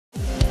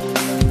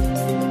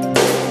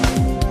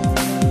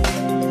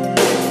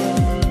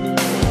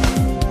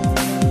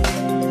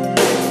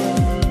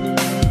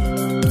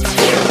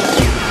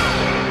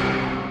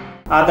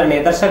आदरणीय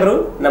दर्शकहरू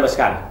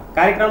नमस्कार।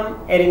 कार्यक्रम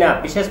एरिना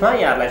विशेषमा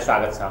यहाँहरूलाई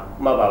स्वागत छ।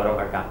 म बाबुराम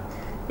खड्का।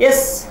 यस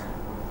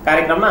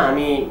कार्यक्रममा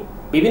हामी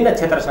विभिन्न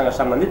क्षेत्रसँग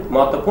सम्बन्धित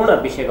महत्त्वपूर्ण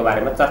विषयको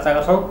बारेमा चर्चा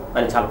गर्छौं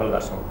अनि छलफल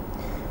गर्छौं।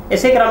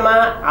 यसै क्रममा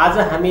आज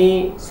हामी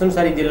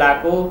सुनसरी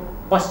जिल्लाको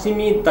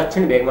पश्चिमी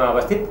दक्षिण भेगमा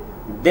अवस्थित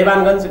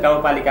देवानगञ्ज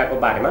गाउँपालिकाको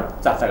बारेमा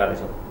चर्चा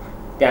गर्दैछौं।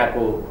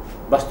 त्यहाँको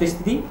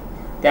वस्तुस्थिति,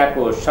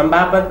 त्यहाँको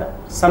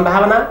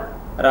सम्भावना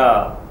र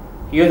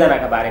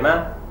योजनाका बारेमा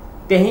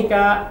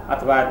त्यहीका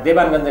अथवा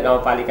देवानगञ्ज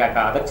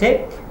गाउँपालिकाका अध्यक्ष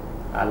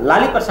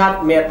लाली प्रसाद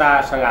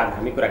मेहतासँग आज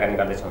हामी कुराकानी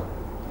गर्दैछौँ।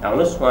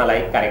 आउनुहोस् उहाँलाई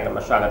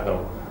कार्यक्रममा स्वागत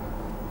गरौँ।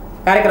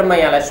 कार्यक्रममा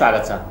यहाँलाई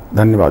स्वागत छ।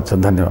 धन्यवाद छ।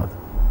 धन्यवाद।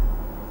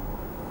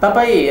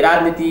 तपाईँ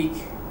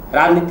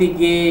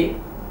राजनीतिज्ञ,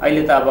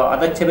 अहिले त अब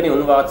अध्यक्ष पनि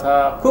हुनुभएको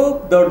छ।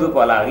 खुब दौडधुप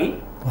होला अघि,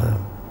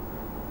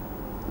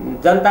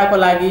 जनताको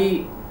लागि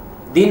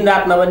दिन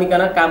रात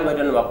नबनिकन काम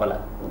गरिरहनु भएको होला।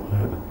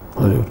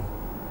 हजुर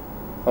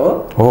हो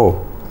हो।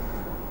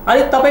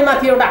 अनि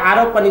तपाईमाथि एउटा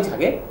आरोप पनि छ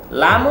के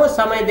लामो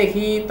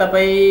समयदेखि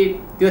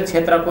तपाईँ त्यो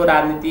क्षेत्रको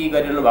राजनीति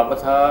गरिरहनु भएको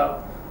छ,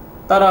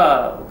 तर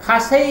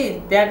खासै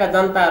त्यहाँका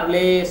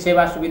जनताहरूले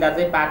सेवा सुविधा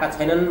चाहिँ पाएका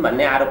छैनन्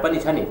भन्ने आरोप पनि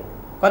छ नि।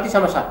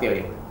 कतिसम्म सत्य हो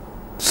यो?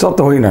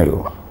 सत्य होइन यो।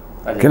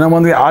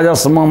 किनभने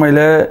आजसम्म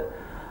मैले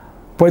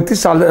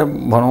 35 साल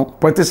भनौँ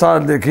 35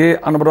 सालदेखि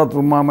अनवरत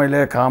रूपमा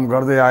मैले काम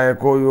गर्दै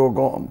आएको यो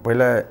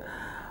पहिले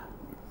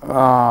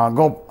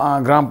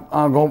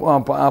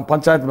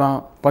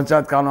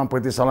पञ्चायत कालमा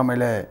 35 साल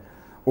मैले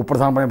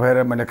उपप्रधान पनि भएर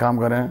मैले काम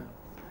गरेँ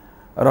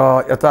र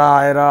यता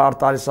आएर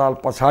 48 साल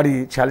पछाडि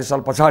 46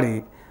 साल पछाडि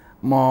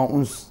म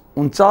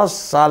 49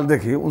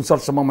 सालदेखि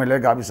 59सम्म मैले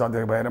गाविस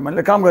अध्यक्ष भएर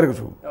मैले काम गरेको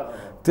छु।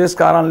 त्यस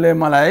कारणले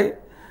मलाई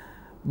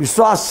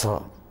विश्वास छ,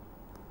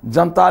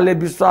 जनताले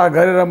विश्वास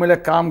गरेर मैले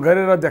काम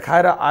गरेर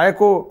देखाएर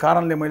आएको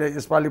कारणले मैले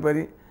यसपालि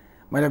पनि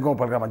मैले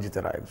गाउँपालिकामा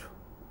जितेर आएको छु।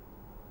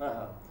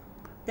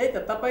 त्यही त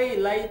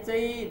तपाईलाई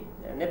चाहिँ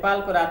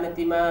नेपालको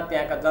राजनीतिमा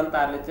त्यहाँका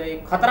जनताहरूले चाहिँ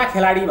खतरा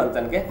खेलाडी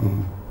भन्छन् के?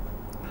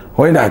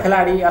 होइन,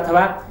 खेलाडी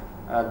अथवा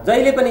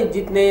जहिले पनि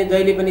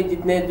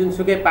जित्ने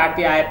जुनसुकै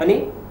पार्टी आए पनि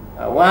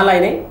उहाँलाई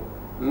नै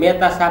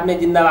मेहता साहब नै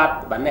जिन्दाबाद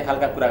भन्ने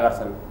खालका कुरा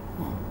गर्छन्।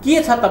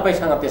 के छ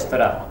तपाईसँग त्यस्तो?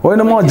 र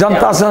होइन, म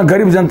जनतासँग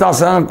गरिब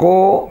जनतासँगको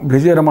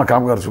भिजेर म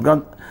काम गर्छु।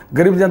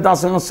 गरिब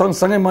जनतासँग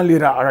सँगसँगै म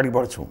लिएर अगाडि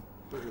बढ्छु।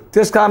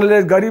 त्यस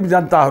कारणले गरिब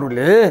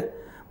जनताहरूले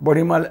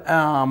बढी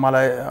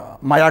मलाई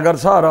माया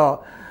गर्छ र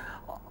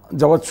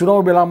जब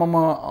चुनाव बेलामा म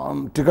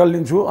टिकट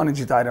लिन्छु अनि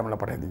जिताएर मलाई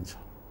पठाइदिन्छ।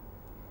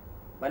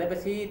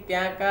 भनेपछि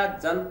त्यहाँका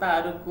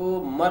जनताहरूको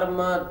मर्म,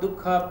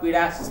 दुःख,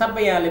 पीडा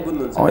सबै यहाँले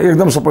बुझ्नुहुन्छ?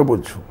 एकदम सबै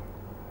बुझ्छु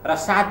र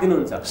साथ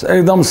दिनुहुन्छ?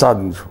 एकदम साथ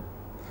दिन्छु।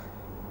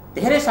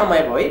 धेरै समय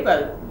भयो है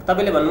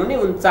तपाईँले भन्नु नि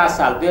 49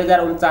 साल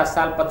 2049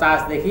 साल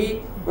 50 देखि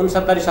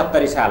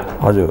 69-70 साल।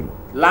 हजुर,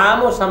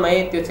 लामो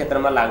समय त्यो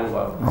क्षेत्रमा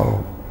लाग्नुभयो।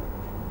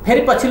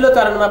 फेरि पछिल्लो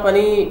चरणमा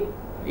पनि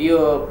यो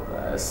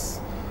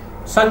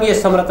सङ्घीय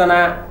संरचना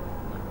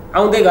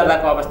आउँदै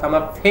गर्दाको अवस्थामा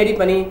फेरि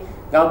पनि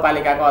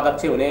गाउँपालिकाको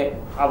अध्यक्ष हुने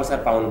अवसर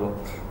पाउनुभयो।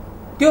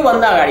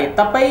 त्योभन्दा अगाडि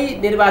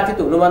तपाईँ निर्वाचित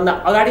हुनुभन्दा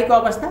अगाडिको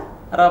अवस्था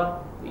र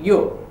यो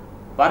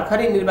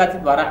भर्खरै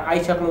निर्वाचित भएर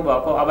आइसक्नु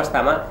भएको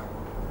अवस्थामा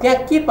त्यहाँ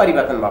के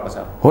परिवर्तन भएको छ?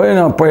 होइन,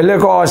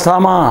 पहिलेको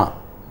अवस्थामा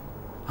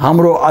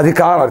हाम्रो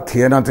अधिकार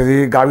थिएन त्यति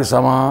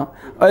गाविसमा।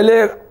 अहिले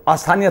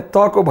स्थानीय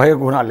तहको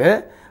भएको हुनाले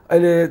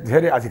अहिले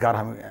धेरै अधिकार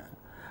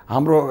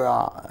हाम्रो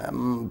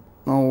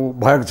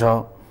भएको छ,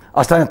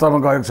 स्थानीय तहमा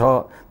गएको छ।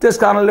 त्यस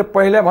कारणले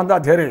पहिलेभन्दा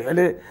धेरै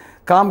अहिले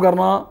काम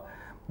गर्न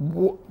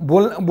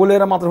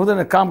बोलेर मात्र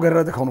हुँदैन, काम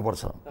गरेर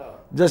देखाउनुपर्छ।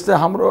 जस्तै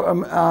हाम्रो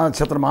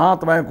क्षेत्रमा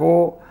तपाईँको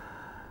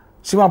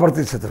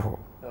सीमावर्ती क्षेत्र हो,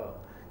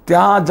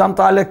 त्यहाँ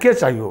जनताले के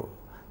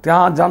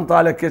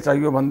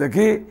चाहियो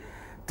भनेदेखि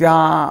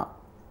त्यहाँ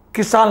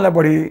किसानलाई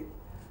बढी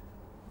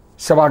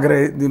सेवा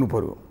गराइदिनु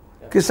पर्यो।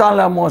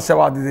 किसानलाई म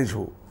सेवा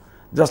दिँदैछु।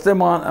 जस्तै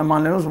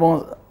मानिलिनुहोस्,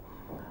 म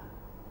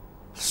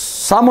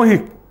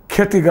सामूहिक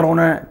खेती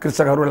गराउने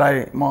कृषकहरूलाई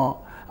म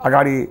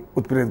अगाडि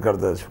उत्प्रेरित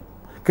गर्दछु।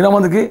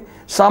 किनभनेदेखि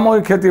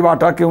सामूहिक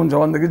खेतीबाट के हुन्छ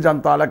भनेदेखि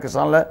जनतालाई,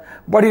 किसानलाई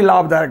बढी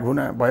लाभदायक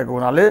भएको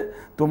हुनाले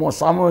त्यो म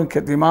सामूहिक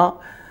खेतीमा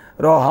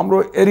र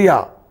हाम्रो एरिया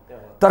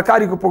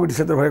तरकारीको पगडी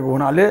क्षेत्र भएको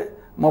हुनाले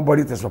म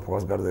बढी त्यसमा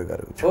फोकस गर्दै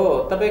गरेको छु। हो,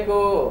 तपाईँको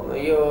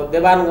यो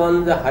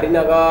देवानगञ्ज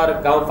हरिनगर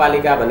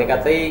गाउँपालिका भनेका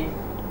चाहिँ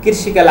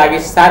कृषिका लागि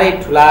साह्रै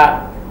ठुला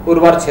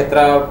उर्वर क्षेत्र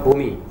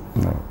भूमि,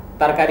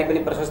 तरकारी पनि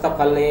प्रशस्त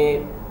फल्ने,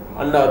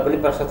 अन्नहरू पनि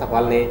प्रशस्त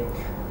फल्ने।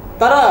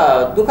 तर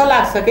दुःख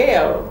लाग्छ के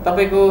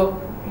तपाईँको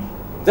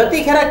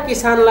जतिखेर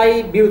किसानलाई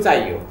बिउ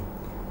चाहियो,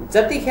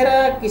 जतिखेर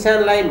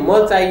किसानलाई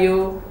मल चाहियो,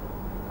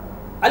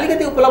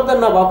 अलिकति उपलब्ध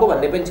नभएको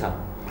भन्ने पनि छ।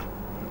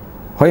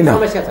 होइन,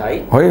 समस्या छ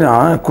है? होइन,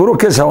 कुरो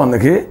के छ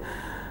भनेदेखि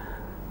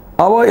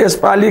अब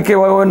यसपालि के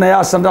भयो,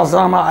 नयाँ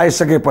संरचनामा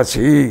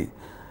आइसकेपछि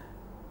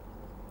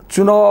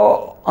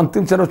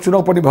अन्तिम चरण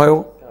चुनाव पनि भयो।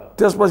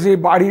 त्यसपछि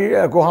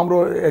बाढीको हाम्रो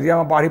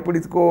एरियामा बाढी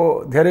पीडितको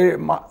धेरै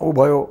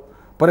भयो,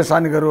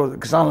 परेशानी गर्यो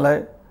किसानलाई।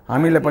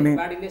 हामीले पनि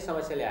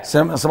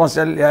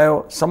समस्या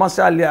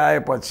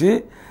ल्याएपछि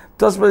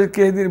त्यसपछि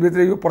केही दिनभित्र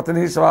यो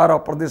प्रतिनिधि सभा र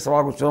प्रदेश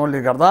सभाको चुनावले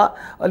गर्दा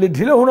अलि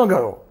ढिलो हुन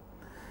गयो।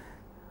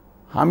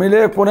 अब यसपालि के भयो भनेदेखि अब नयाँ संरचनामा आइसकेपछि 2024 को चुनावमा चाहिँ 50%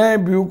 हामीले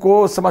कुनै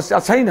बिउको समस्या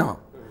छैन,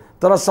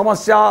 तर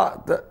समस्या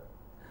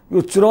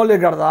यो चुनावले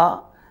गर्दा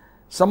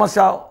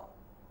समस्या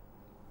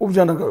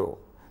उब्जन गयो,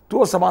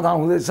 त्यो समाधान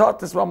हुँदैछ।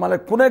 त्यसमा मलाई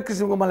कुनै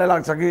किसिमको मलाई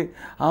लाग्छ कि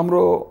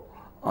हाम्रो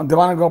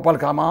देवान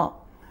गाउँपालिकामा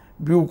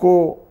बिउको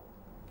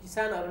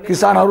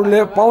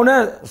किसानहरूले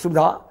पाउने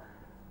सुविधा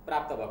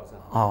प्राप्त भएको छ।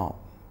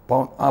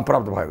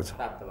 प्राप्त भएको छ।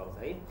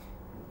 है।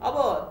 अब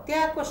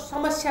त्यहाँको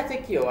समस्या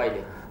चाहिँ के हो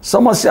अहिले?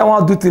 समस्या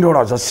वहाँ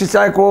 2-3 छ।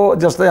 सिँचाइको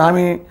जस्तै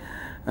हामी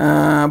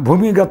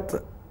भूमिगत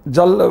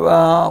जल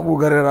उ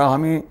गरेर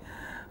हामी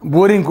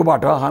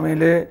बोरिङकोबाट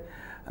हामीले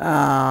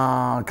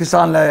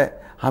किसानलाई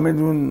हामी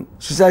जुन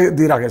सिँचाइ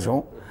दिइराखेका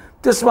छौँ,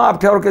 त्यसमा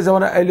अप्ठ्यारो के छ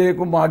भने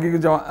अहिलेको महँगीको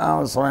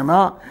समयमा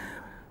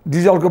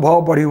डिजलको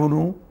भाव बढी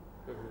हुनु,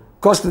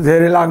 कष्ट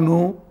धेरै लाग्नु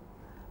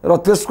र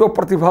त्यसको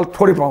प्रतिफल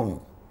थोरै पाउनु।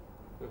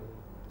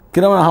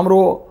 किनभने हाम्रो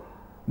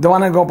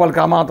देवाने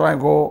गाउँपालिकामा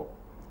तपाईँको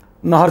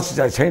नहर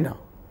सिँचाइ छैन।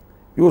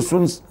 यो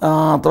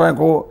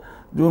तपाईँको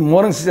जुन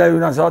मोरङ सिँचाइ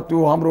योजना छ त्यो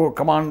हाम्रो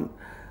कमान्ड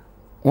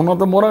हुन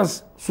त मोरङ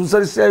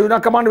सुनसरी सिँचाइ योजना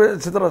कमान्ड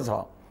क्षेत्र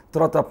छ,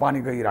 तर त पानी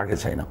गइरहेको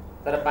छैन।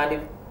 तर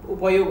पानी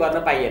उपयोग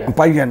गर्न पाइएन।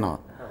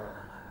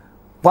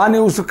 पानी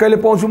उसको कहिले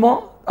पाउँछु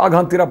म?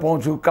 अघनतिर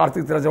पाउँछु,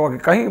 कार्तिकतिर जब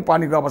कहीँ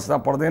पानीको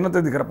अवस्था पर्दैन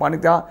त्यतिखेर पानी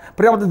त्यहाँ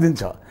पर्याप्त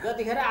दिन्छ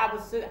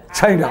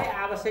छैन,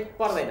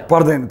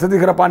 पर्दैन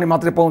त्यतिखेर पानी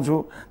मात्रै पाउँछु।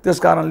 त्यस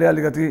कारणले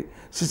अलिकति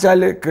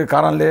सिँचाइले के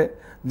कारणले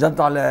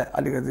जनताले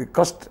अलिकति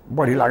कष्ट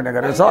बढी लाग्ने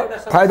गरेको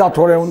छ, फाइदा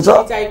थोरै हुन्छ।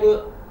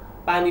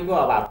 पानीको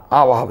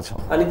अभाव छ।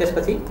 अनि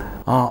त्यसपछि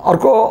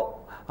अर्को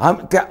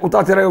हामी त्यहाँ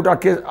उतातिर एउटा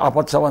के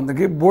आपत छ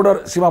भनेदेखि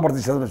बोर्डर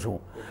सीमावर्ती क्षेत्रमा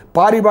छौँ,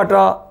 पारीबाट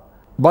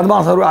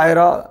बदमासहरू आएर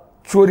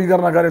चोरी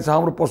गर्न गरेको छ,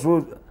 हाम्रो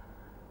पशु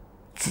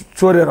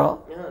चोरेर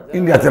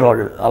इन्डियातिर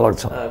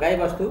लग्छ,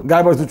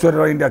 गाईबस्तु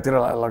चोरेर इन्डियातिर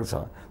लग्छ।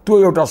 त्यो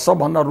एउटा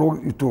सबभन्दा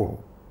रोग त्यो हो।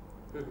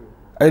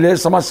 अहिले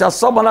समस्या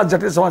सबभन्दा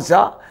जटिल समस्या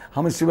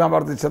हामी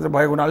सीमावर्ती क्षेत्र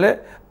भएको हुनाले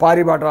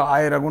पारीबाट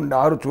आएर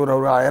गुन्डाहरू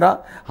चोरहरू आएर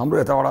हाम्रो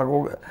यताबाटको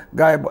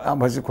गाई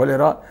भैँसी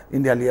खोलेर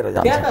इन्डिया लिएर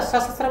जान्छ। त्यहाँ त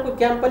सशस्त्रको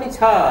क्याम्प पनि छ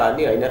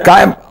नि हैन?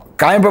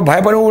 कायम भए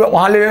पनि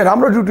उहाँले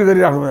राम्रो ड्युटी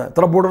गरिराख्नु,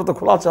 तर बोर्डर त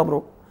खुला छ, हाम्रो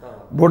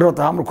बोर्डर त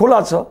हाम्रो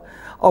खुला छ।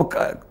 अब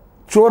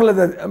चोरले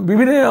त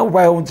विभिन्न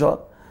उपाय हुन्छ,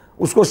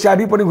 उसको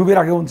स्याडी पनि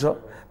घुमिराखेको हुन्छ।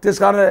 त्यस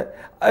कारणले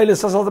अहिले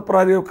सशस्त्र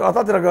प्रहरी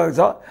कतातिर गएको छ,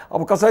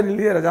 अब कसरी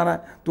लिएर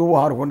जान त्यो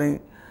उहाँहरूको नै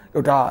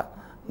एउटा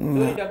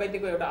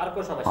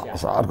अर्को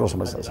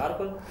समस्या छ।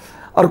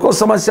 अर्को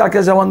समस्या के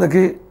छ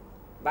भनेदेखि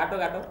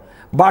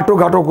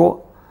बाटोघाटोको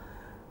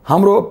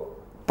हाम्रो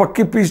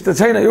पक्की पिच त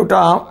छैन।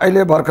 एउटा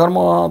अहिले भर्खर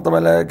म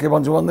तपाईँलाई के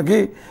भन्छु भनेदेखि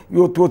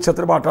यो त्यो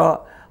क्षेत्रबाट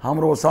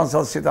हाम्रो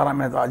सांसद सीताराम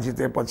मेहता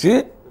जितेपछि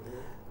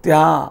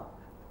त्यहाँ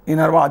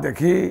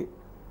इनरवादेखि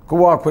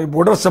कुवाखोई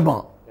बोर्डरसम्म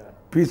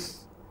पिच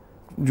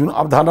जुन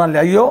अवधारणा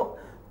ल्याइयो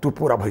त्यो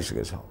पुरा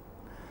भइसकेको छ।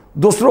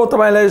 दोस्रो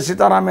तपाईँलाई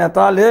सीताराम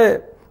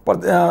मेहताले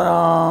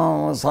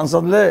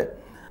सांसदले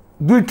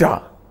 2टा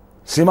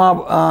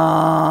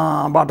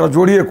सीमाबाट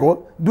जोडिएको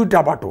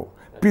 2टा बाटो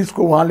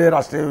पिचको उहाँले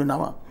राष्ट्रिय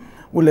योजनामा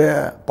उसले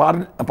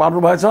पार्नु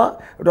भएछ।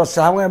 एउटा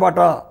साहबगञ्जबाट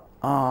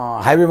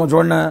हाइवेमा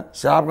जोड्ने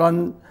साहबगञ्ज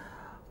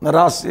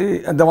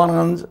रासी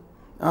देवानगञ्ज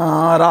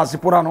रासी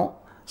पुरानो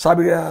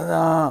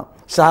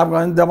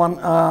साहबगञ्ज देवान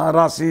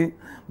रासी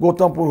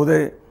गौतमपुर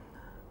हुँदै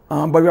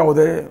बबिया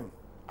हुँदै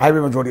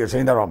हाइवेमा जोडिएको छ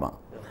इन्डरमा।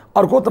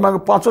 अर्को तपाईँको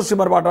 5औं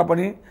सिमरबाट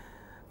पनि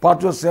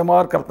 5औं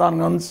सिमर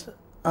कप्तानगञ्ज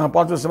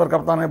 5औं सिमर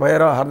कप्तान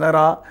भएर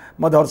हर्नेरा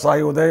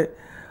मधरसाही हुँदै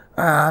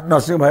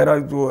नरसिंह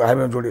भएर त्यो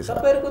हाइवेमा जोडिएको छ।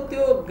 तपाईँहरूको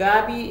त्यो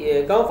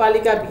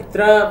गाउँपालिका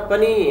भित्र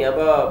पनि अब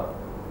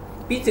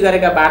पिच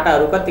गरेका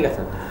बाटाहरू कतिका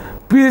छन्?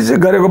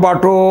 पिच गरेको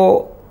बाटो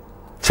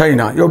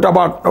छैन, एउटा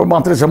बाटो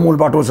मात्रै छ, मूल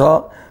बाटो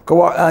छ,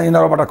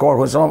 इनरबाट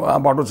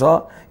कवाखोईसम्म बाटो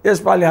छ।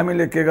 यसपालि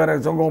हामीले के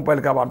गरेको छौँ,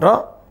 गाउँपालिकाबाट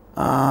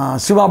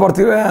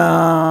सीमावर्ती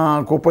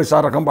को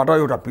पैसा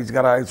रकमबाट एउटा पिच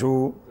गराएको छु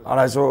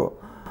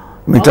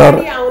 250 मिटर।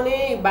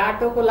 आउने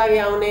बाटोको लागि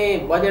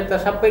आउने बजेट त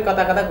सबै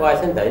कता कता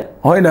गएछ नि त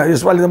होइन?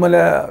 यसपालि त मैले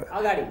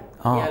अगाडि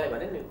यहाँले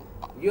भने नि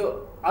यो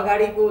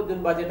अगाडिको जुन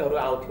बजेटहरू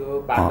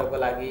आउँथ्यो बाटोको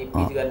लागि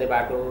पिच गर्ने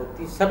बाटो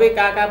ती सबै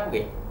कहाँ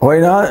पुगे?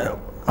 होइन,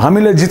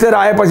 हामीले जितेर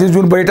आएपछि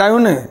जुन बजेट आयो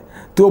नि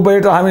त्यो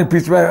बजेट हामी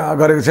पिचमा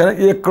गरेको छैन।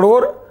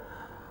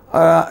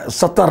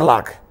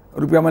 1,70,00,000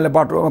 रुपियाँ मैले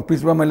बाटो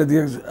पिचमा मैले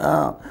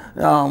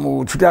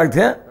छुट्याएको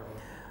थिएँ।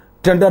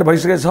 टेन्डर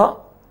भइसकेको छ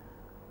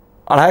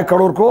 2.5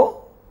 करोडको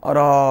र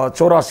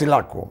 84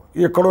 लाखको।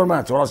 1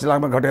 करोडमा 84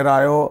 लाखमा घटेर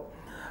आयो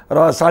र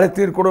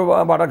 3.5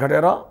 करोडबाट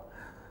घटेर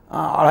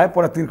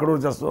 2.5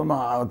 करोड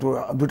जस्तोमा त्यो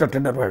 2टा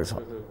टेन्डर भएको छ।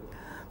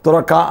 तर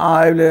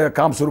अहिले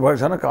काम सुरु भएको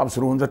छैन, काम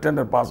सुरु हुन्छ,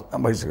 टेन्डर पास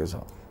भइसकेको छ।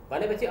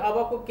 भनेपछि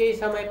अबको केही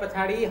समय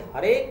पछाडि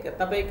हरेक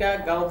तपाईँका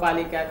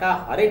गाउँपालिकाका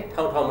हरेक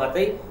ठाउँमा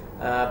चाहिँ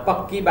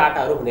पक्की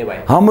बाटाहरू हुने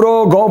भयो। हाम्रो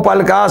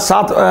गाउँपालिका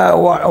 7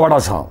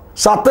 वडा छ,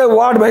 7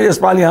 वार्डमा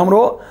यसपालि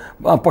हाम्रो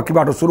पक्की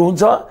बाटो सुरु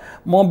हुन्छ।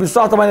 म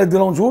विश्वास तपाईँले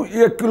दिलाउँछु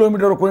 1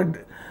 किलोमिटर कुनै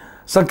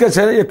सङ्ख्या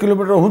छैन, 1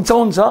 किलोमिटर हुन्छ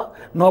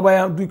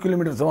नभए 2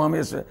 किलोमिटरसम्म हामी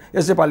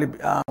यसैपालि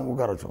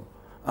गर्छौँ,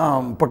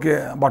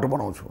 पक्की बाटो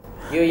बनाउँछु।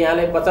 यो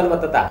यहाँले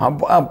वचनबद्धता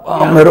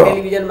मेरो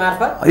टेलिभिजन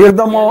मार्फत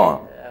एकदम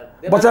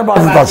वचन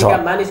बाध्यता छ।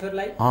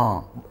 मानिसहरुलाई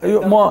यो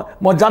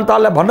म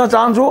जनतालाई भन्न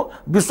चाहन्छु,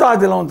 विश्वास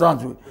दिलाउन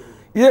चाहन्छु,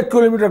 1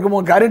 किलोमिटरको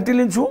म ग्यारेन्टी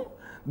लिन्छु।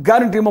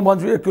 ग्यारेन्टीमा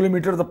भन्छु 1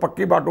 किलोमिटर त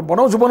पक्कै बाटो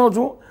बनाउँछु।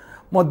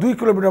 म 2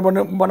 किलोमिटर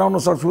बनाउन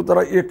सक्छु, तर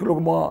 1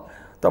 किलोको म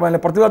तपाईलाई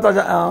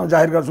प्रतिबद्धता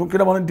जाहेर गर्छु,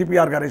 किनभने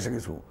डिपिआर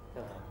गराइसकेको छु।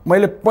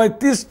 मैले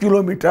 35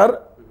 किलोमिटर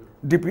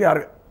डिपिआर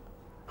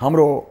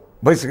हाम्रो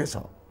भइसकेको छ।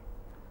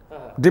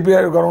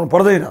 डिपिआर गराउनु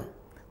पर्दैन।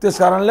 त्यस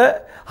कारणले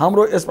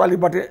हाम्रो यसपालि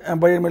बजेट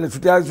मैले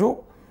छुट्याएको छु।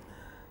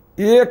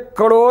 1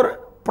 करोड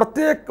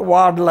प्रत्येक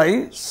वार्डलाई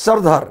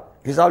सरदर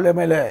हिसाबले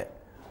मैले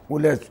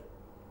उसले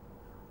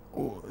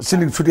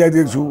सिलिङ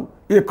छुट्याइदिएको छु।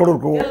 1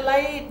 करोडको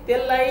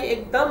त्यसलाई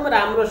एकदम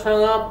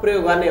राम्रोसँग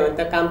प्रयोग गर्ने हो भने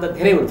त काम त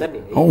धेरै हुन्छ नि।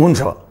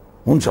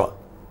 हुन्छ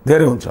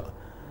धेरै हुन्छ।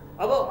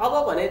 अब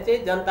भने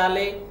चाहिँ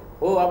जनताले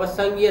हो अब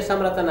संघीय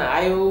संरचना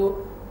आयो,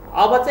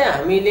 अब चाहिँ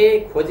हामीले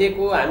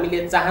खोजेको,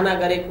 हामीले चाहना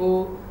गरेको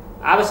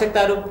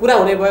आवश्यकताहरू पूरा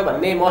हुने भयो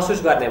भन्ने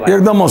महसुस गर्ने भयो।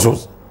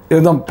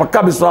 एकदम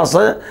पक्का विश्वास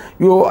है।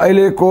 यो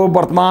अहिलेको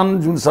वर्तमान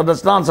जुन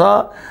संरचना छ,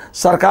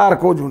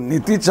 सरकारको जुन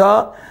नीति छ,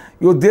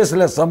 यो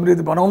देशलाई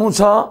समृद्ध बनाउनु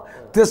छ,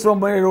 त्यसमा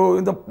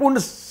मेरो एकदम पूर्ण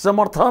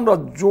समर्थन र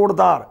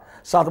जोडदार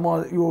साथमा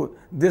यो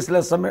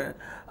देशलाई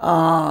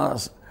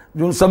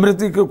जुन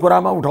समृद्धिको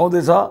कुरामा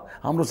उठाउँदैछ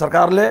हाम्रो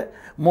सरकारले।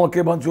 म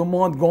के भन्छु,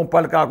 म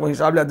गाउँपालिकाको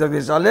हिसाबले अध्यक्ष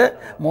हिसाबले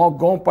म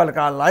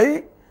गाउँपालिकालाई,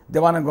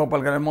 देवानन्द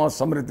गाउँपालिकालाई म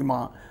समृद्धिमा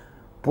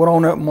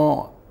पुर्याउने म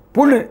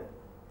पूर्ण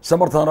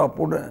समर्थन र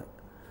पूर्ण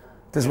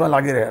त्यसमा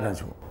लागिरहेको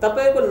छु।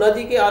 तपाईको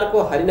नजिकै अर्को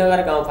हरिनगर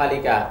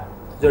गाउँपालिका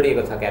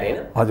जोडिएको छ क्यारे हैन?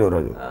 हजुर।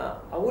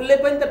 उसले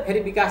पनि त फेरि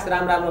विकास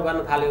राम्रो गर्न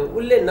थाल्यो।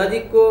 उसले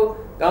नजिकको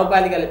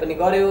गाउँपालिकाले पनि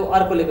गर्यो,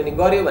 अर्कोले पनि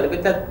गर्यो भनेपछि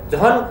त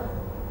झन्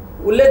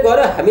उसले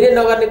गर्यो हामीले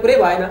नगर्ने कुरै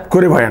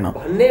भएन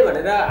भन्ने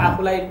भनेर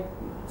आफूलाई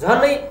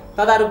झनै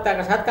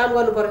तदारुकताका साथ काम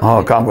गर्नु पर्यो।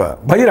 काम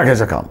भइराखेको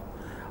छ। काम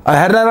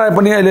हेर्नलाई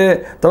पनि अहिले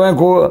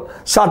तपाईको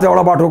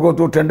 7वटा बाटोको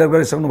त्यो टेन्डर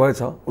गरिसक्नु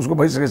भएछ, उसको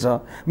भइसकेको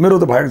छ। मेरो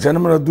त भएको छैन,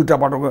 मेरो 2टा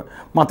बाटोको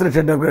मात्रै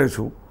टेन्डर गरेको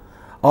छु।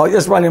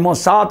 यसपालि म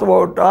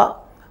 7वटा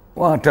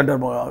टेन्डर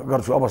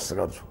गर्छु, अवश्य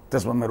गर्छु।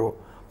 त्यसमा मेरो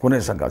कुनै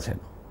शङ्का छैन।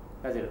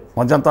 हजुर, म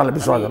जनतालाई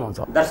विश्वास गराउँछ।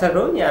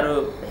 दर्शकहरू, यहाँहरू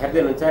हेर्दै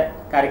हुनुहुन्छ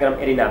कार्यक्रम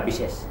एरिना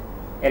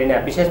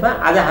विशेषमा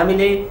आज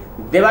हामीले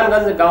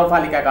देवानगञ्ज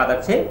गाउँपालिकाका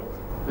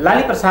अध्यक्ष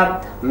लाली प्रसाद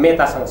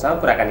मेहतासँग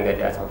कुराकानी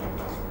गरिरहेका छौँ।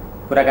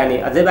 कुराकानी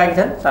अझै बाँकी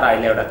छन्, तर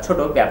अहिले एउटा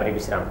छोटो व्यापारिक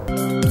विश्राम।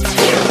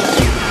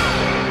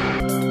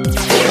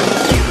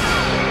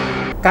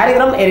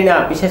 कार्यक्रम एरिना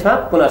विशेषमा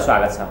पुनः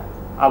स्वागत छ।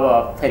 अब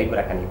फेरि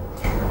कुराकानी।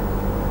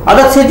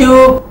 अध्यक्षज्यू,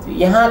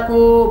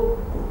 यहाँको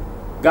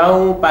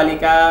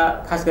गाउँपालिका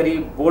खास गरी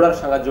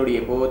बोर्डरसँग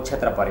जोडिएको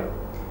क्षेत्र पर्यो।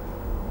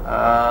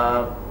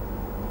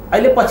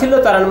 अहिले पछिल्लो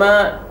चरणमा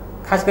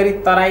खास गरी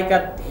तराईका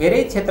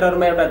धेरै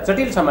क्षेत्रहरूमा एउटा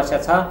जटिल समस्या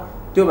छ,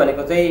 त्यो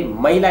भनेको चाहिँ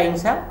महिला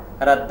हिंसा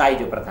र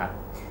दाइजो प्रथा।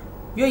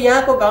 यो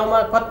यहाँको गाउँमा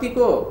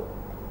कतिको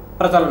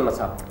प्रचलनमा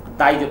छ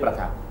दाइजो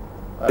प्रथा?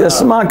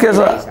 यसमा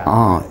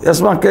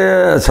के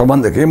छ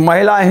भनेदेखि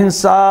महिला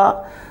हिंसा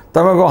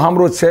तपाईको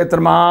हाम्रो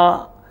क्षेत्रमा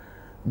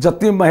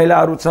जति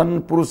महिलाहरू छन्,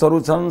 पुरुषहरू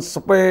छन्,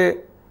 सबै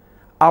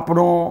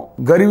आफ्नो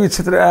गरिबी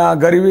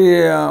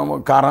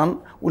कारण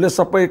उसले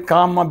सबै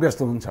काममा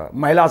व्यस्त हुन्छ।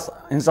 महिला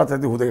हिंसा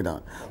त्यति हुँदैन।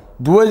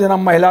 2जना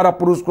महिला र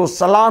पुरुषको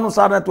सल्लाह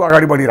अनुसार नै त्यो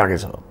अगाडि बढिरहेको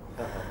छ।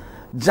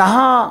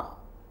 जहाँ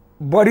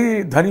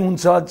बढी धनी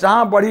हुन्छ,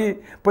 जहाँ बढी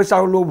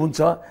पैसाको लोभ हुन्छ,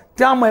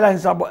 त्यहाँ महिला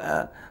हिंसा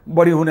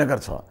बढी हुने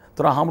गर्छ।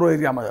 तर हाम्रो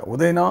एरियामा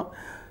हुँदैन।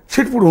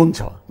 छिटपुट हुन्छ,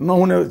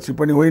 नहुने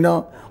पनि होइन,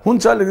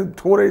 हुन्छ लेकिन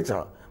थोरै छ,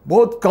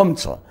 बहुत कम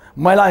छ।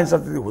 महिला हिंसा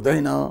त्यति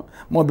हुँदैन।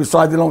 म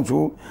विश्वास दिलाउँछु।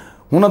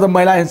 हुन त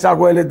महिला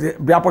हिंसाको अहिले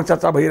व्यापक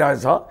चर्चा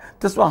भइरहेछ,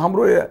 त्यसमा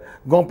हाम्रो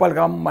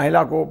गाउँपालिकामा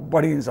महिलाको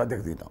बढी हिंसा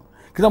देख्दिनँ।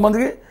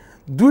 किनभनेदेखि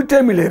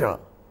दुईटै मिलेर,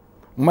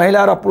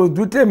 महिला र पुरुष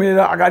दुईटै मिलेर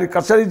अगाडि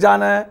कसरी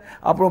जाने,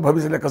 आफ्नो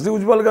भविष्यलाई कसरी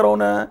उज्जवल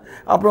गराउने,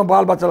 आफ्नो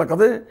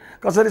बालबच्चालाई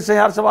कसरी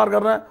स्याहार सवार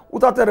गर्ने,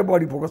 उतातिर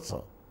बढी फोकस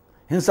छ।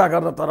 हिंसा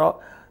गर्न तर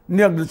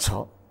नियन्त्रित छ,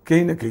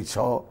 केही न केही छ।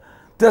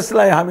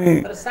 त्यसलाई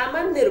हामी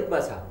सामान्य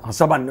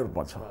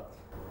रूपमा छ।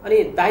 अनि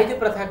दाइजो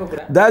प्रथाको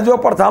कुरा, दाइजो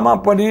प्रथामा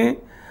पनि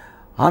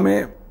हामी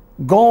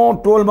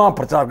गाउँ टोलमा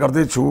प्रचार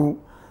गर्दैछु।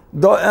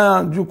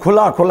 जो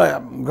खुला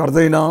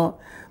गर्दैन।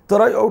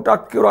 तर एउटा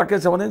कुरा के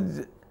छ भने,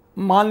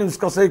 मानिलिनुहोस्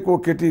कसैको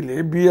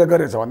केटीले बिहे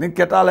गरेछ भने,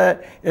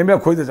 केटालाई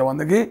एमए खोज्दैछ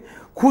भनेदेखि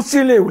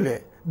खुसीले उसले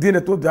दिने,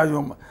 त्यो दाइजो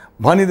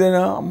भनिँदैन,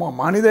 म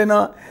मानिँदैन।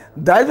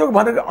 दाइजोको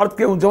भनेको अर्थ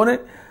के हुन्छ भने,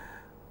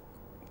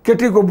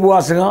 केटीको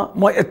बुवासँग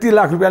म यति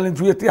लाख रुपियाँ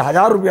लिन्छु, यति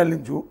 1000 रुपियाँ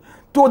लिन्छु,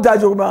 त्यो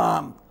दाइजोमा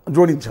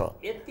जोडिन्छ।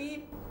 यति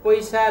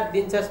पैसा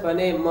दिन्छस्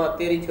भने म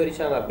तेरी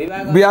छोरीसँग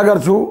बिहा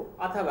गर्छु,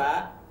 अथवा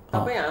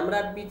तपाईँ हाम्रा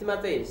बिचमा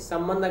चाहिँ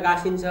सम्बन्ध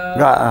गाँसिन्छ।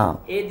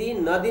 यदि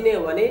नदिने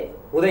हो भने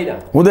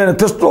हुँदैन।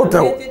 त्यस्तो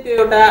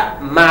एउटा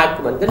माग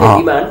भन्छ नि,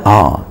 डिमान्ड।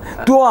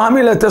 त्यो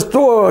हामीलाई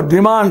त्यस्तो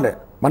डिमान्ड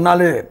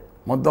भन्नाले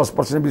म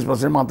 10%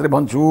 20% मात्रै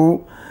भन्छु,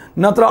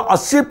 नत्र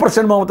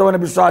 80% म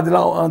तपाईँलाई विश्वास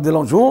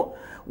दिलाउँछु।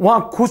 उहाँ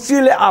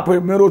खुसीले आफै,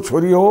 मेरो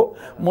छोरी हो,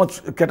 म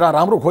केटा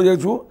राम्रो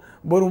खोजेको छु,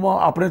 बरु म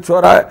आफ्नै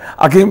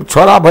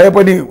छोरा भए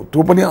पनि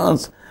त्यो पनि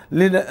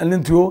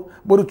लिन्थ्यो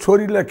बरु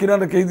छोरीलाई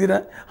किन केही दिन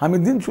हामी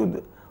दिन्छु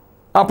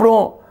आफ्नो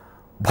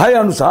भए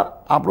अनुसार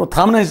आफ्नो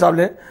थाम्ने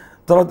हिसाबले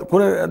तर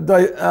कुनै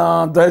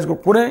दहेजको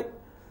कुनै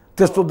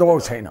त्यस्तो दबाउ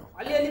छैन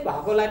अलिअलि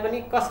भएकोलाई पनि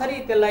कसरी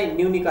त्यसलाई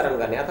न्यूनीकरण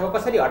गर्ने अथवा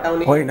कसरी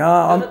हटाउने होइन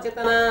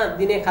जनचेतना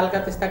दिने खालका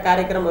त्यस्ता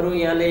कार्यक्रमहरू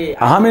यहाँले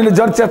हामीले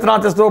जनचेतना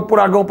त्यस्तो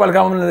पुरा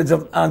गाउँपालिकामा मैले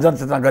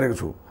जनचेतना गरेको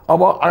छु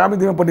अब आगामी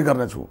दिनमा पनि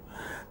गर्नेछु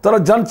तर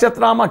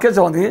जनचेतनामा के छ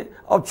भने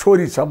अब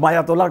छोरी छ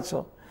माया त लाग्छ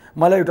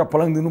मलाई एउटा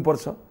पलङ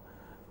दिनुपर्छ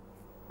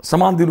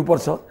सामान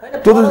दिनुपर्छ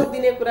त्यो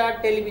दिने कुरा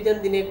टेलिभिजन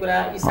दिने कुरा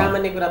यी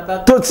सामान्य कुरा त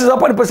त्यो चिज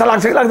पनि पैसा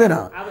लाग्छ कि लाग्दैन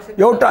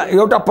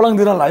एउटा पलङ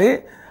दिनलाई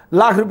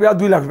लाख रुपियाँ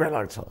 2 लाख रुपियाँ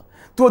लाग्छ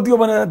त्यो दियो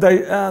भने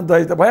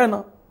दहेज त भएन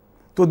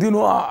त्यो दिनु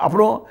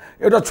आफ्नो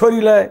एउटा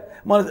छोरीलाई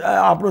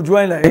आफ्नो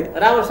ज्वाइँलाई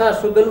राम्रोसँग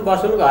सुदुन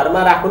बसुन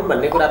घरमा राखुन्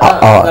भन्ने कुरा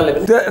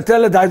त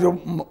त्यसले दाइजो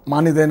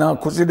मानिँदैन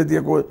खुसीले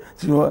दिएको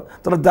चिज हो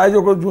तर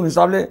दाइजोको जुन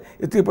हिसाबले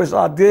यति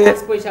पैसा दिए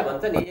पैसा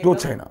भन्छ नि त्यो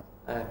छैन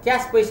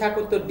क्यास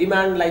पैसाको त्यो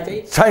डिमान्डलाई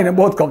चाहिँ छैन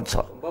बहुत कम छ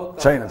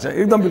छैन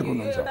एकदम बिल्कुल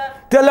हुन्छ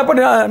त्यसलाई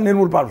पनि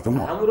निर्मूल पार्छु म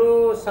हाम्रो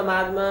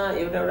समाजमा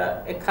एउटा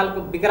एक खालको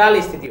विकराल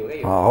स्थिति हो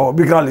क्या हो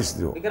विकराल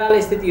स्थिति हो विकराल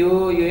स्थिति हो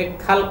यो एक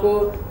खालको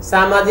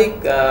सामाजिक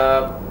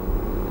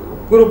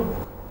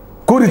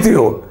कुरीति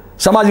हो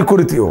सामाजिक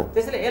कुरीति हो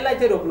त्यसैले यसलाई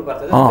चाहिँ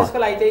रोक्नुपर्छ त्यसको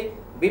लागि चाहिँ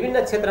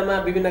विभिन्न क्षेत्रमा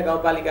विभिन्न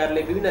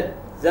गाउँपालिकाहरूले विभिन्न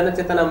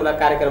जनचेतनामूलक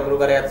कार्यक्रमहरू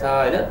गरेका छ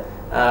हैन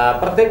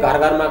प्रत्येक घर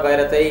घरमा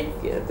गएर चाहिँ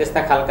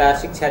त्यस्ता खालका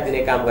शिक्षा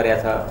दिने काम गरेका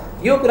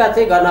छ यो कुरा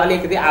चाहिँ गर्न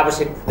अलिकति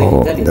आवश्यक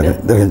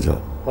देखिन्छ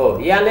हो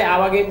यहाँले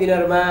आगामी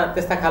दिनहरुमा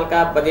त्यस्ता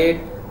खालका बजेट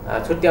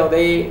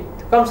छुट्याउँदै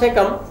कमसे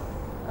कम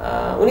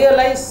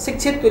उनीहरूलाई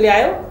शिक्षित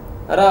तुल्यायो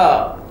र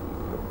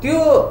त्यो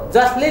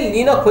जसले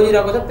लिन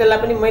खोजिरहेको छ त्यसलाई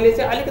पनि मैले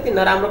चाहिँ अलिकति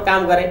नराम्रो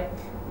काम गरे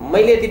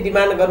मैले यति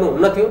डिमान्ड गर्नु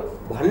हुन्न थियो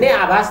भन्ने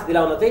आभास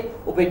दिलाउन चाहिँ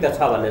उपयुक्त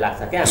छ भन्ने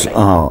लाग्छ क्या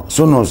हामीलाई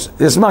सुन्नुहोस्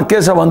यसमा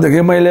के छ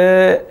भनेदेखि मैले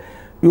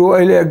यो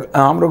अहिले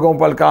हाम्रो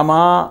गाउँपालिकामा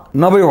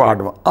 90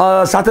 वार्डमा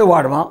 7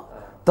 वार्डमा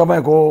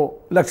तपाईको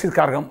लक्षित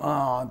कार्यक्रम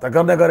त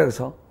गर्ने गरेको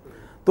छ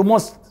त म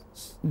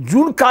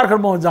जुन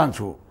कार्यक्रममा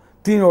जान्छु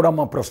 3 वटा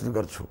म प्रश्न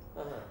गर्छु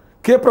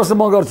के प्रश्न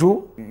म गर्छु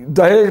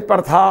दहेज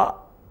प्रथा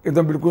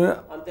एकदम बिल्कुल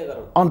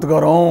अन्त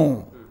गरौँ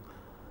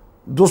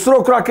दोस्रो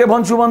कुरा के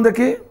भन्छु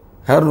भनेदेखि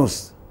हेर्नुस्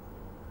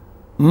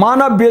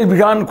मानव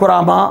विज्ञान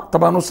कुरामा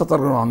तपाईहरु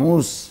सतर्क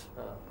रहनुस्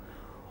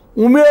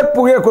उमेर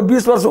पुगेको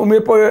 20 वर्ष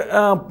उमेर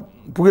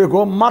पुगेको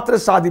मात्र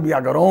शादी बिहा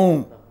गरौँ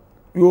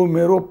यो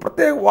मेरो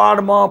प्रत्येक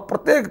वार्डमा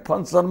प्रत्येक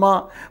फंक्सनमा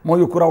म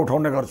यो कुरा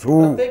उठाउने गर्छु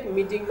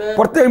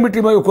प्रत्येक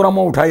मिटिङमा यो कुरा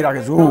म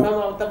उठाइराखेको छु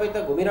तपाई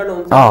त घुमिरहनु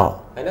हुन्छ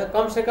हैन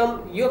कम से कम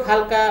यो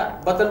खालका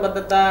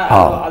वचनबद्धता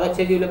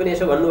अध्यक्षज्यूले पनि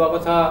यसो भन्नु भएको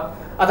छ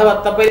अथवा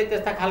तपाईले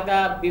त्यस्ता खालका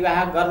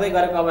विवाह गर्दै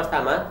गरेको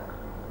अवस्थामा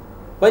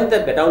पनि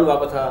त भेटाउनु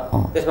भएको छ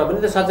त्यसमा पनि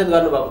त सचेत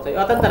गर्नु भएको छ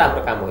अत्यन्त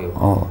राम्रो काम हो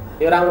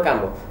यो राम्रो काम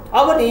हो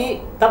अब नि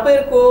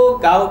तपाईहरुको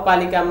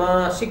गाउँपालिकामा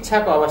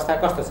शिक्षाको अवस्था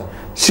कस्तो छ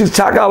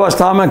शिक्षाको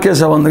अवस्थामा के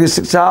छ भन्दाखेरि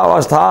शिक्षा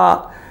अवस्था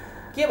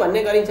के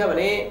भन्ने गरिन्छ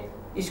भने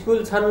स्कुल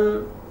छन्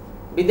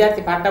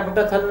विद्यार्थी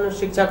फाटाफुट्टा छन्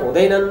शिक्षक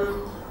हुँदैनन्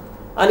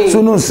अनि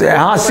सुन्नुस्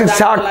यहाँ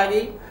शिक्षा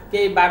लागि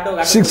केही बाटो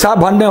घाटो शिक्षा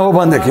भन्ने हो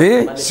भनेदेखि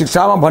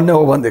शिक्षामा भन्ने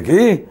हो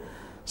भनेदेखि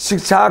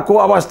शिक्षाको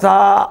अवस्था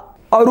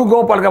अरु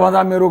गाउँपालिका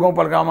भन्दा मेरो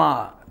गाउँपालिकामा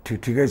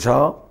ठिकै छ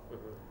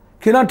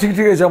किन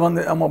ठिकै छ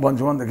भन्दै म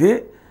भन्छु भनेदेखि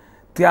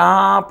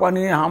त्यहाँ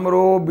पनि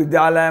हाम्रो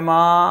विद्यालयमा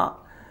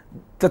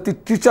त्यति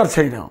टिचर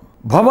छैन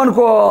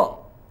भवनको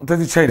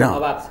त्यति छैन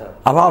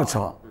अभाव छ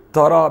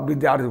तर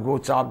विद्यार्थीको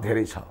चाप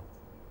धेरै छ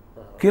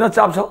किन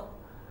चाप छ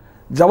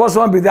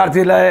जबसम्म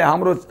विद्यार्थीलाई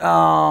हाम्रो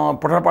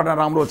पठन पाठन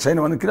राम्रो छैन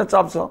भने किन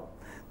चाप छ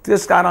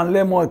त्यस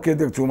कारणले म के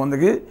देख्छु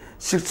भनेदेखि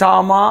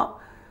शिक्षामा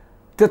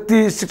त्यति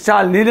शिक्षा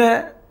लिने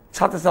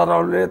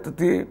छात्रछात्राहरूले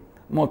त्यति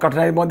म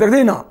कठिनाइ म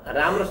देख्दैन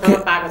राम्रोसँग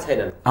पाएका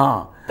छैनन्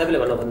तपाईले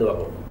भन्नु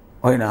भएको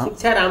होइन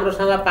शिक्षा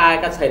राम्रोसँग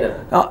पाएका छैनन्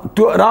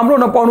त्यो राम्रो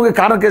नपाउनुको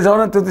कारण के छ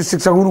भने त्यो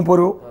शिक्षक हुनु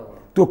पर्यो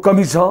त्यो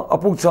कमी छ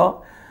अपुग छ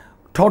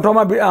ठाउँ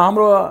ठाउँमा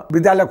हाम्रो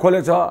विद्यालय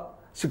खोलेछ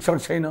शिक्षक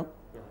छैन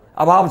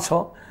अभाव छ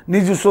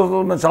निजी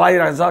स्रोतमा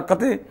चलाइरहेको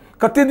छ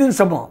कति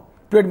दिनसम्म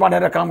पेट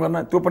बाँधेर काम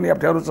गर्न त्यो पनि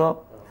अप्ठ्यारो छ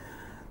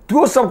त्यो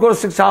सबको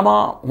शिक्षामा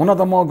हुन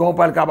त म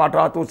गाउँपालिकाबाट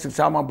त्यो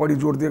शिक्षामा बढी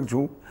जोड दिएको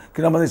छु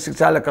किनभने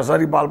शिक्षाले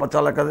कसरी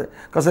बालबच्चालाई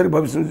कसरी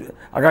भविष्य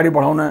अगाडि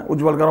बढाउने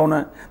उज्जवल गराउने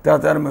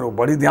त्यहाँ मेरो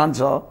बढी ध्यान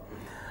छ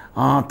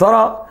तर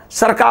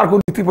सरकारको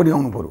नीति पनि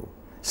आउनु पर्यो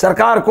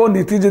सरकारको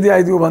नीति यदि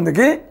आइदियो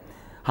भनेदेखि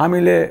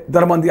हामीले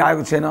दरबन्दी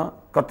आएको छैन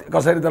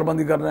कसरी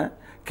दरबन्दी गर्ने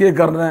के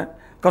गर्ने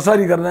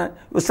कसरी गर्ने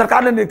यो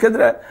सरकारले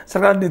केन्द्र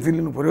सरकारले नीति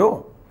लिनु पर्यो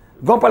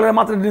गाउँपालिका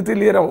मात्र नीति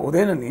लिएर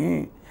हुँदैन नि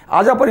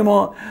आज पनि म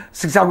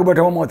शिक्षाको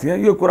बैठकमा म थिएँ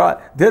यो कुरा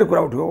धेरै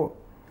कुरा उठ्यो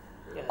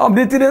अब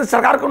नीति लिएर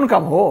सरकारको पनि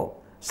काम हो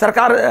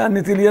सरकार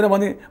नीति लिएर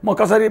भने म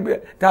कसरी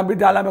त्यहाँ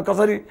विद्यालयमा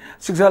कसरी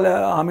शिक्षालाई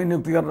हामी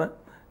नियुक्ति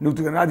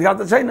गर्ने अधिकार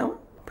त छैन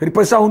फेरि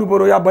पैसा हुनु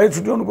पर्यो या बजेट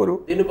छुट्याउनु पर्यो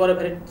दिनु पर्यो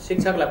फेरि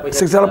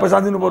शिक्षकलाई पैसा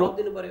दिनु पर्यो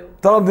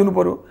तलब दिनु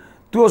पर्यो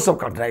त्यो सब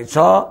कठिनाइ छ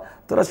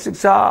तर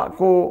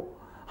शिक्षाको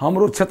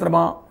हाम्रो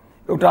क्षेत्रमा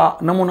एउटा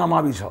नमुना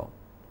मावि छ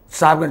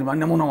साहबगञ्जमा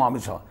नमुना मावि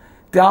छ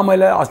त्यहाँ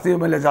मैले अस्ति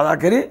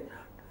जाँदाखेरि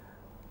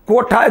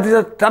कोठा यति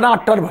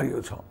टनाटन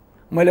भरियो छ।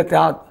 मैले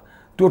त्यहाँ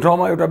त्यो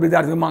ठाउँमा एउटा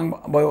विद्यार्थीको माग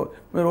भयो,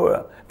 मेरो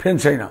फ्यान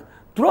छैन,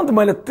 तुरन्त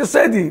मैले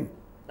त्यसै दिन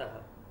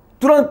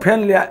तुरन्त फ्यान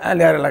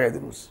ल्याएर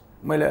लगाइदिनुहोस्।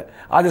 मैले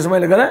आदेश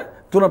मैले गरेँ,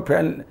 तुरन्त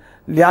फ्यान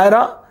ल्याएर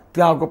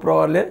त्यहाँको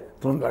प्रहरले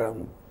तुरन्त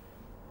लगाउनु।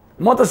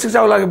 म त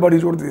शिक्षाको लागि बढी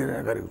जोड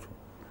दिएर गरेको छु।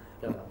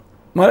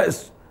 मैले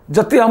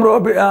जति हाम्रो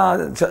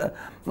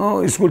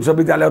स्कुल छ,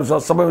 विद्यालयहरू छ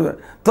सबै,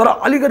 तर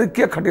अलिकति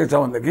के खटिएको छ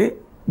भनेदेखि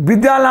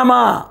विद्यालयमा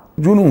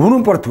जुन हुनु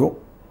पर्थ्यो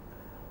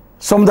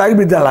सामुदायिक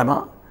विद्यालयमा,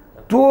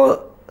 त्यो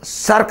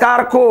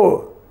सरकारको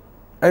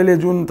अहिले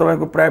जुन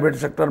तपाईँको प्राइभेट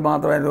सेक्टरमा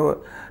तपाईँको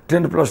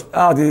 10+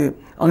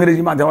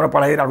 अङ्ग्रेजी माध्यमबाट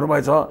पढाइराख्नु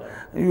भएछ,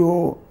 यो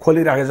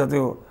खोलिराखेको छ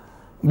त्यो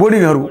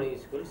बोर्डिङहरू,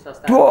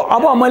 त्यो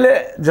अब मैले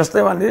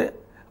जस्तै भने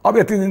अब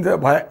यति दिन त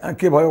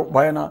के भयो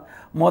भएन,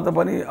 म त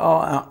पनि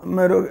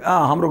मेरो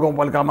हाम्रो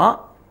गाउँपालिकामा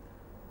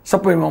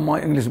सबैमा म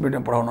इङ्ग्लिस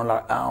मिडियम पढाउन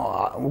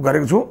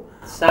गरेको छु।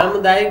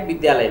 सामुदायिक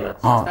विद्यालयमा,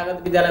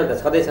 संस्थागत विद्यालय त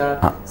छँदैछ,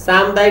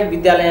 सामुदायिक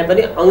विद्यालयमा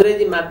पनि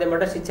अङ्ग्रेजी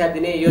माध्यमबाट शिक्षा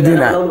दिने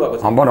योजना बनाउनु भएको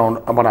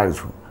छ। बनाएको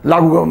छु,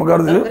 लागू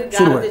गर्दैछु,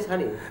 सुरु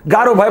भयो।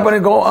 गाह्रो भए पनि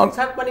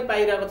शिक्षक पनि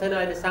पाइरहेको छैन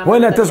अहिले।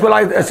 होइन, त्यसको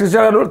लागि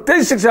शिक्षकहरू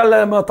त्यही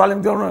शिक्षालयमा तालिम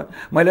दिनु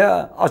मैले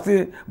अस्ति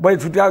बही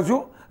छुट्याएको छु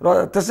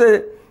र त्यसै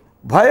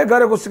भए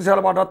गरेको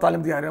शिक्षाबाट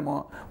तालिम दिएर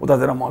म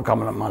उतातिर म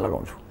काममा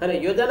लगाउँछु।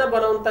 होइन, योजना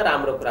बनाउनु त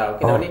राम्रो कुरा हो,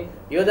 किनभने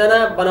योजना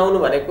बनाउनु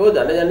भनेको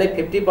झन्डै झन्डै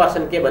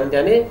 50% के भन्छ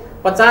भने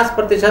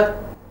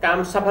 50% काम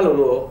सफल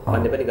हुनु हो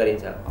भन्ने पनि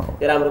गरिन्छ।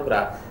 त्यो राम्रो कुरा।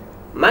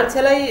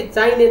 मान्छेलाई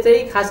चाहिने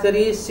चाहिँ खास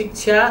गरी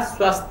शिक्षा,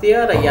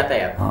 स्वास्थ्य र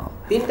यातायात,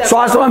 तीनटा।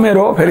 स्वास्थ्यमा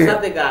मेरो फेरि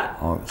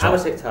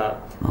आवश्यक छ।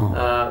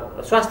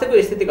 स्वास्थ्यको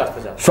स्थिति कस्तो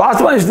छ?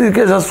 स्वास्थ्यमा स्थिति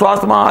के छ?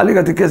 स्वास्थ्यमा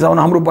अलिकति के छ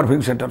भने हाम्रो बर्फिङ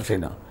सेन्टर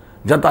छैन,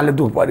 जनताले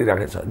दुःख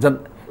परिरहेको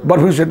छ।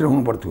 बर्फिङ सेन्टर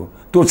हुनु पर्थ्यो,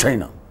 त्यो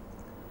छैन।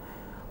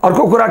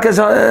 अर्को कुरा के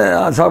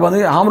छ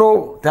भने हाम्रो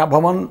त्यहाँ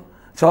भवन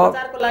छ,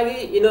 उपचारको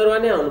लागि इनरवा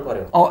नै आउनु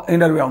पर्यो।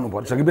 इनरवे आउनु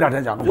पर्छ कि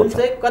विराटै जानु पर्छ। जुन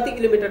चाहिँ कति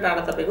किलोमिटर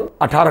टाढा तपाईँको?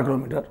 18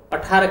 किलोमिटर।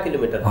 18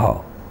 किलोमिटर।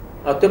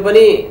 त्यो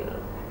पनि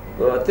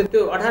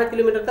त्यो 18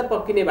 किलोमिटर त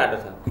पक्किने बाटो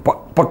छ।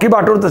 पक्की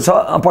बाटो त छ,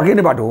 पक्किने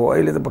बाटो हो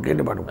अहिले त,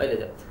 पक्किने बाटो अहिले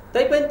छ।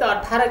 तैपनि त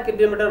 18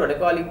 किलोमिटर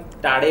भनेको अलिक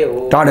टाढै हो,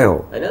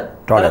 होइन?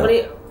 तर पनि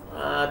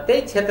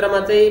त्यही क्षेत्रमा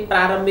चाहिँ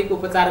प्रारम्भिक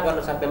उपचार गर्न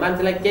सक्ने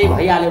मान्छेलाई केही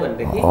भइहाल्यो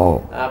भनेदेखि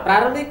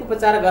प्रारम्भिक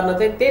उपचार गर्न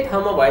चाहिँ त्यही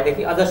ठाउँमा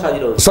भएदेखि अझ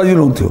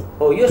सजिलो हुन्थ्यो।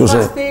 हो, यो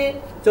स्वास्थ्य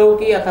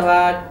चौकी अथवा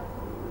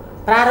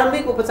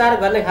प्रारम्भिक उपचार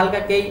गर्ने खालका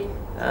केही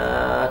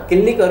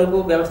क्लिनिकहरूको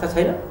व्यवस्था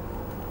छैन?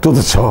 त्यो त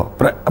छ,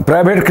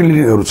 प्राइभेट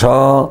क्लिनिकहरू छ।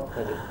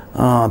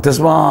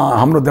 त्यसमा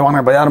हाम्रो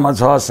देवाना बजारमा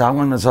छ,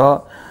 सागमनमा छ,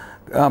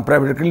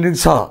 प्राइभेट क्लिनिक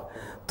छ।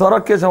 तर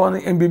के छ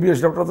भने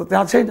MBBS डक्टर त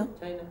त्यहाँ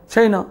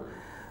छैन।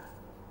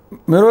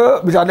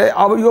 मेरो विचारले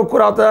अब यो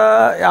कुरा त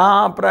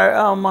यहाँ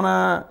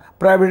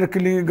प्राइभेट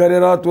क्लिनिक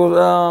गरेर त्यो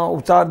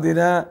उपचार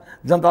दिने,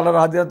 जनतालाई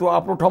राहत दिने, त्यो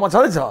आफ्नो ठाउँमा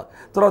छँदैछ,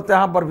 तर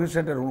त्यहाँ बर्फिङ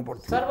सेन्टर हुनु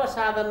पर्छ।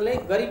 सर्वसाधारणले,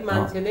 गरिब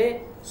मान्छेले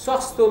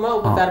सस्तोमा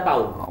उपचार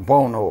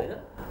पाउनु हो।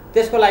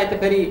 त्यसको लागि त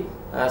फेरि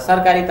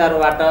सरकारी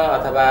तर्फबाट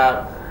अथवा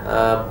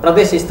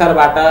प्रदेश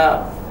स्तरबाट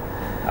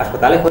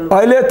अस्पताल खोल्नु।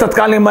 अहिले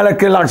तत्कालीन मलाई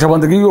के लाग्छ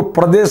भनेदेखि यो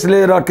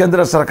प्रदेशले र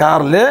केन्द्र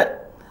सरकारले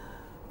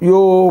यो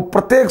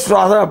प्रत्येक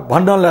स्वास्थ्य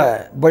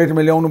भन्नलाई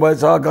बैठकमा ल्याउनु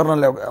भएछ,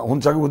 गर्नलाई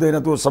हुन्छ कि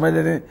हुँदैन त्यो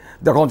समयले नै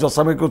देखाउँछ,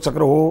 समयको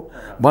चक्र हो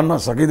भन्न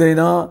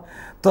सकिँदैन।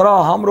 तर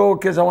हाम्रो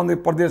के छ भने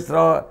प्रदेश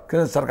र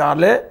केन्द्र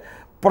सरकारले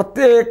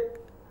प्रत्येक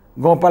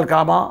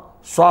गाउँपालिकामा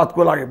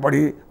स्वास्थ्यको लागि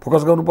बढी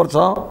फोकस गर्नुपर्छ।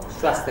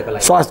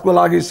 स्वास्थ्यको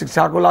लागि,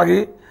 शिक्षाको लागि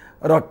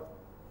र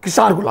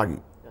किसानको लागि।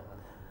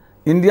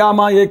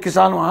 इन्डियामा यही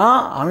किसानमा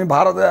हामी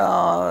भारत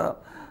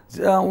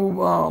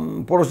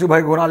पडोसी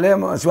भएको हुनाले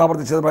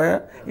सीमावर्ती क्षेत्र भए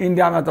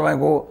इन्डियामा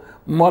तपाईँको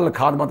मल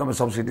खादमा तपाईँ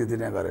सब्सिडी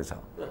दिने गरेछ।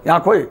 यहाँ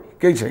खोइ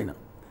केही छैन,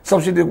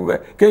 सब्सिडीको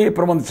केही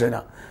प्रबन्ध छैन।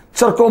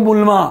 चर्को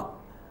मूल्यमा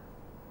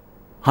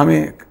हामी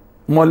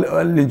मल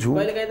लिन्छौँ,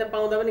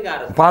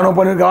 पाउनु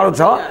पनि गाह्रो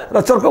छ र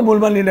चर्को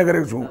मूल्यमा लिने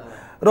गरेको छौँ।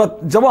 र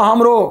जब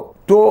हाम्रो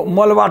त्यो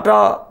मलबाट,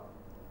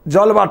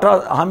 जलबाट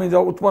हामी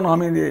जब उत्पन्न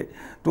हामीले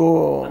त्यो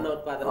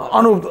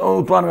अन्न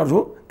उत्पादन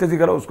गर्छौँ,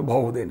 त्यतिखेर उसको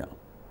भाउ हुँदैन,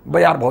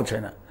 बजार भाउ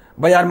छैन,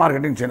 बजार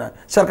मार्केटिङ छैन,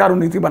 सरकारको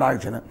नीति बनाएको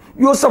छैन।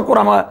 यो सब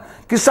कुरामा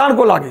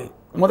किसानको लागि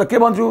म त के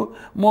भन्छु,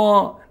 म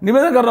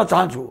निवेदन गर्न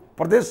चाहन्छु,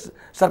 प्रदेश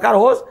सरकार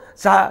होस्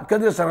चाहे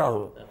केन्द्रीय सरकार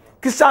होस्,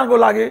 किसानको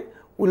लागि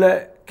उसलाई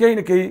केही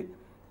न केही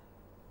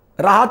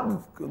राहत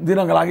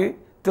दिनको लागि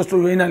त्यस्तो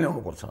योजना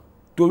ल्याउनुपर्छ।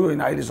 त्यो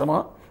योजना अहिलेसम्म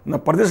न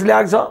प्रदेश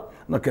ल्याएको छ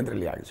न केन्द्र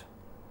ल्याएको छ।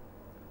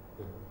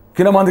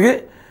 किनभनेदेखि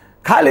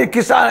खालि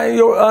किसान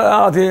यो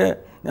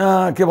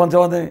के भन्छ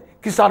भने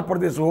किसान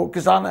प्रदेश हो,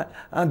 किसान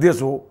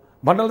देश हो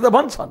भन्नलाई त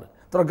भन्छन्,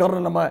 तर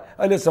गर्नमा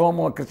अहिलेसम्म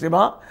म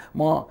कृषिमा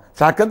म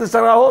चाहे केन्द्र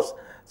सरकार होस्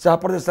चाहे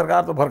प्रदेश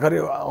सरकार त भर्खरै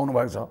आउनु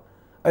भएको छ,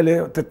 अहिले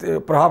त्यति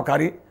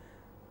प्रभावकारी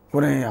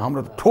कुनै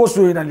हाम्रो ठोस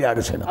योजना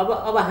ल्याएको छैन।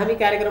 अब हामी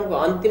कार्यक्रमको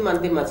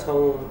अन्तिममा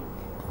छौँ।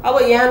 अब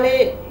यहाँले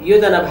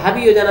योजना,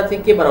 भावी योजना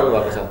चाहिँ के बनाउनु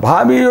भएको छ?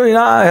 भावी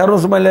योजना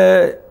हेर्नुहोस्, मैले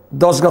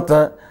 10 गते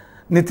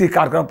नीति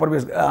कार्यक्रम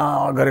प्रवेश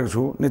गरेको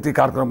छु, नीति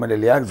कार्यक्रम मैले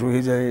ल्याएको छु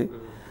हिजै।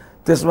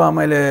 त्यसमा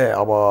मैले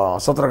अब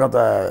 17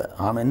 गते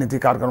हामी नीति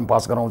कार्यक्रम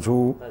पास गराउँछु।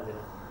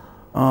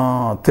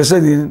 त्यसै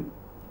दिन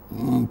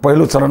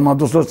पहिलो चरणमा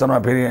दोस्रो चरणमा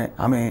फेरि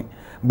हामी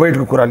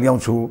बजेटको कुरा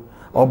ल्याउँछु।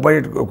 अब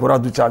बजेटको कुरा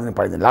 2-4 दिन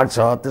 5 दिन लाग्छ,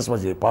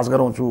 त्यसपछि पास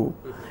गराउँछु।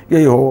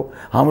 यही हो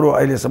हाम्रो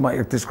अहिलेसम्म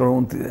 31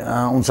 करोड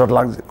 59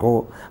 लाखको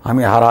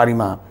हामी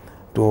हाराहारीमा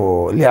त्यो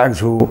ल्याएको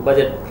छु।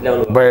 बजेट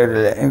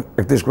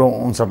 31 करोड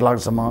 59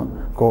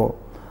 लाखसम्मको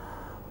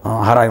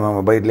हाराहारीमा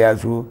बजेट ल्याएको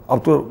छु। अब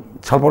त्यो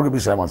छलफलको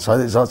विषयमा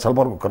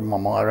छलफलको क्रममा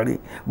म अगाडि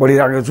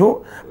बढिरहेको छु।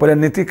 पहिला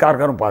नीति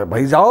कार्यक्रम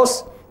भइजाओस्,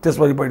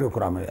 त्यसपछि बजेटको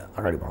कुरा हामी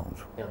अगाडि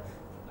बढाउँछु।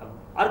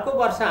 अर्को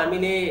वर्ष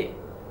हामीले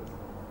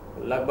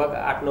लगभग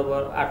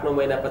 8-9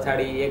 महिना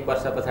पछाडि 1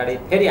 वर्ष पछाडि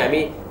फेरि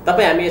हामी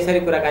यसरी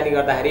कुराकानी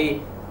गर्दाखेरि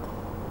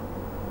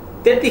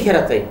त्यतिखेर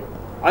चाहिँ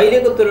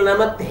अहिलेको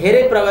तुलनामा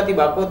धेरै प्रगति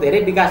भएको, धेरै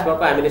विकास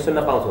भएको हामीले सुन्न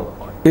पाउँछौँ।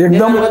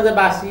 एकदम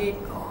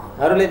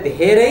गञ्जवासीहरूले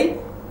धेरै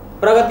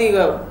प्रगति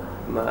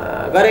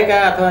गरेका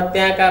अथवा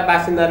त्यहाँका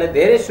बासिन्दाले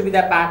धेरै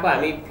सुविधा पाएको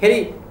हामी फेरि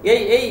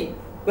यही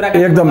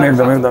कुराकानी एकदम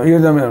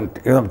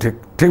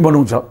ठिक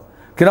भन्नुहुन्छ।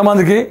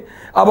 किनभनेदेखि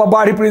अब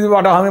बाढी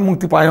पीडितबाट हामी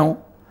मुक्ति पायौँ।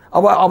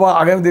 अब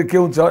आगामी दिन के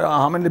हुन्छ,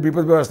 हामीले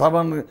विपद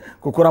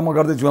व्यवस्थापनको कुरा म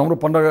गर्दैछु। हाम्रो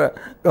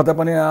 15 गते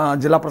पनि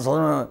जिल्ला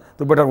प्रशासन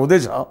त्यो बैठक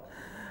हुँदैछ।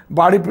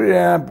 बाढी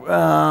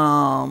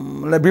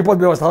विपद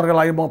व्यवस्थापनका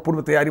लागि म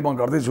पूर्व तयारी म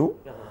गर्दैछु।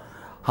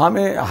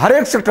 हामी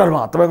हरेक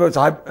सेक्टरमा तपाईँको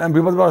चाहे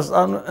विपद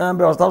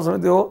व्यवस्थापन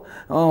समिति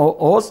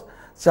होस्,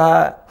 चाहे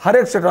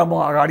हरेक सेक्टरमा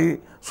म अगाडि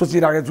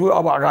सोचिरहेको छु।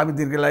 अब आगामी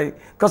दिनको लागि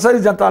कसरी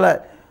जनतालाई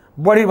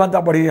बढीभन्दा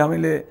बढी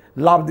हामीले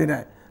लाभ दिने,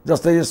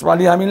 जस्तै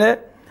यसपालि हामीले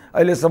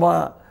अहिलेसम्म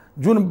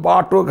जुन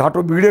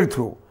बाटोघाटो बिग्रेको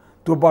थियो,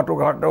 त्यो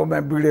बाटोघाटोमा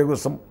बिग्रेको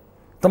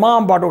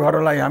तमाम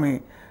बाटोघाटोलाई हामी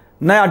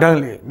नयाँ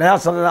ढङ्गले नयाँ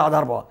संरचना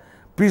आधारमा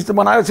पिच त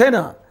बनाएको छैन,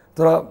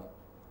 तर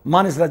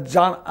मानिसलाई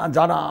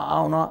जान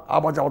आउन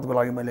आवाजावतको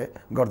लागि मैले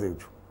गरिदिएको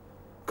छु।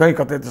 कहीँ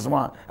कतै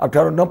त्यसमा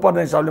अप्ठ्यारो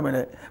नपर्ने हिसाबले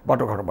मैले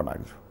बाटोघाटो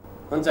बनाएको छु।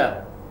 हुन्छ,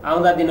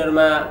 आउँदा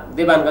दिनहरूमा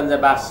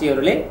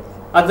देवानगञ्जवासीहरूले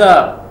अझ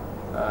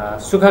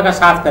सुखका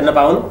साथ फेर्न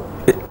पाउन्,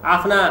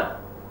 आफ्ना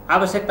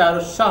आवश्यकताहरू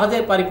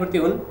सहजै परिपूर्ति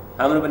हुन्,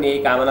 हाम्रो पनि यही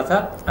कामना छ,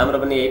 हाम्रो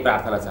पनि यही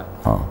प्रार्थना छ।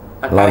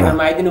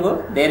 कार्यक्रममा आइदिनु भयो,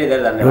 धेरै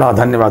धेरै धन्यवाद।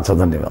 धन्यवाद छ,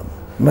 धन्यवाद,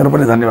 मेरो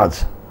पनि धन्यवाद छ।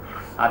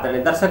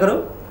 आदरणीय दर्शकहरू,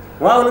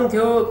 उहाँ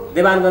हुनुहुन्थ्यो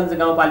देवानगञ्ज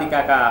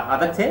गाउँपालिकाका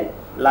अध्यक्ष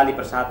लाली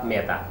प्रसाद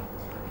मेहता।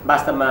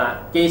 वास्तवमा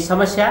केही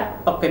समस्या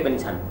पक्कै पनि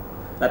छन्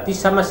र ती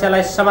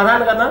समस्यालाई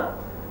समाधान गर्न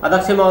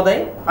अध्यक्ष महोदय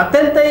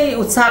अत्यन्तै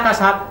उत्साहका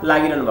साथ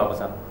लागिरहनु भएको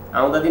छ।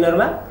 आउँदा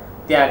दिनहरूमा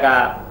त्यहाँका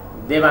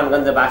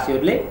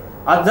देवानगञ्जवासीहरूले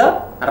अझ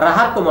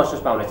राहतको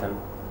महसुस पाउनेछन्,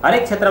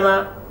 हरेक क्षेत्रमा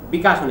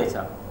विकास हुनेछ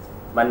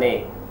भन्ने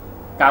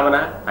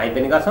कामना हामी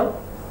पनि गर्छौँ।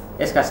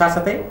 यसका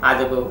साथसाथै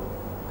आजको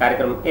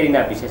कार्यक्रम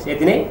एरिना विशेष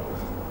यति नै।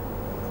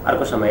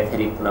 अर्को समय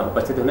फेरि पुनः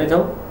उपस्थित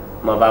हुनेछौँ।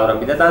 म बाबुराम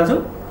बिदा चाहन्छु।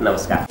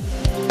 नमस्कार।